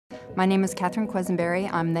My name is Katherine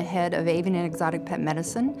Quesenberry. I'm the head of Avian and Exotic Pet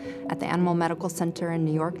Medicine at the Animal Medical Center in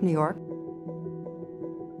New York, New York.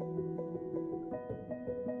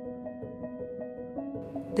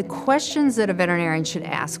 The questions that a veterinarian should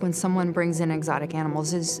ask when someone brings in exotic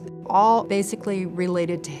animals is all basically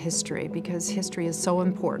related to history, because history is so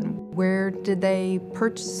important. Where did they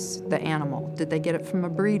purchase the animal? Did they get it from a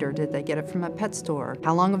breeder? Did they get it from a pet store?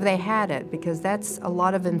 How long have they had it? Because that's a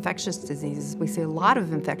lot of infectious diseases. We see a lot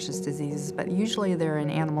of infectious diseases, but usually they're in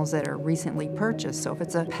animals that are recently purchased. So if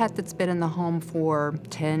it's a pet that's been in the home for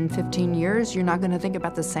 10, 15 years, you're not going to think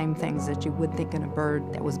about the same things that you would think in a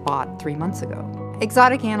bird that was bought 3 months ago.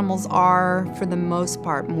 Exotic animals are, for the most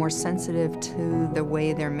part, more sensitive to the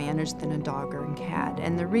way they're managed than a dog or a cat.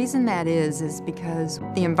 And the reason that is because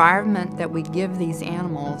the environment that we give these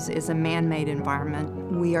animals is a man-made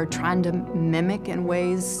environment. We are trying to mimic in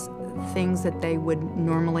ways things that they would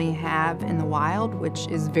normally have in the wild, which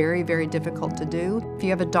is very, very difficult to do. If you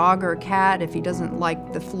have a dog or a cat, if he doesn't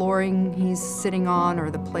like the flooring he's sitting on or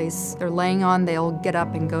the place they're laying on, they'll get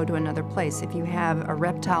up and go to another place. If you have a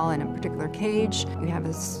reptile in a particular cage, you have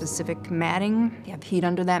a specific matting, you have heat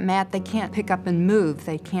under that mat, they can't pick up and move.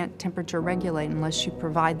 They can't temperature regulate unless you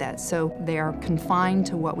provide that. So they are confined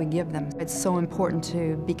to what we give them. It's so important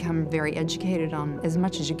to become very educated on, as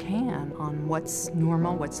much as you can, on what's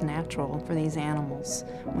normal, what's natural for these animals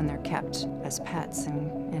when they're kept as pets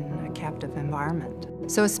in a captive environment.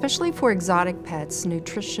 So especially for exotic pets,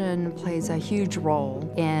 nutrition plays a huge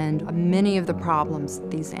role in many of the problems that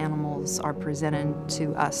these animals are presented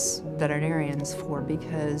to us veterinarians for,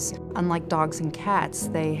 because unlike dogs and cats,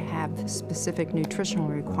 they have specific nutritional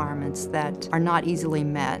requirements that are not easily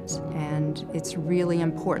met, and it's really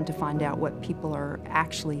important to find out what people are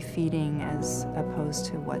actually feeding as opposed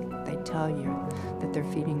to what they tell you that they're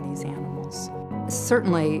feeding these animals.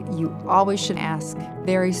 Certainly, you always should ask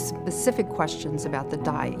very specific questions about the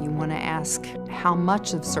diet. You want to ask how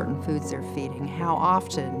much of certain foods they're feeding, how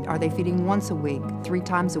often. Are they feeding once a week, 3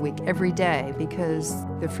 times a week, every day? Because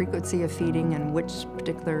the frequency of feeding and which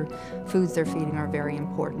particular foods they're feeding are very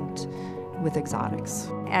important with exotics.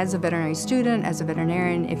 As a veterinary student, as a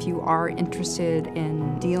veterinarian, if you are interested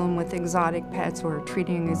in dealing with exotic pets or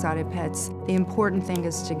treating exotic pets, the important thing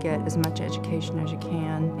is to get as much education as you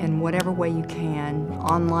can in whatever way you can,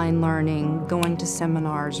 online learning, going to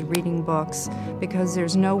seminars, reading books, because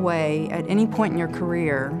there's no way at any point in your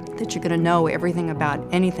career that you're going to know everything about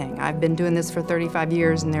anything. I've been doing this for 35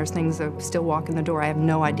 years and there's things that still walk in the door. I have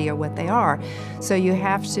no idea what they are. So you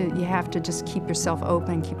have to just keep yourself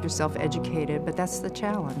open, keep yourself educated. But that's the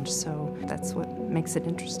challenge, so that's what makes it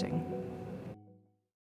interesting.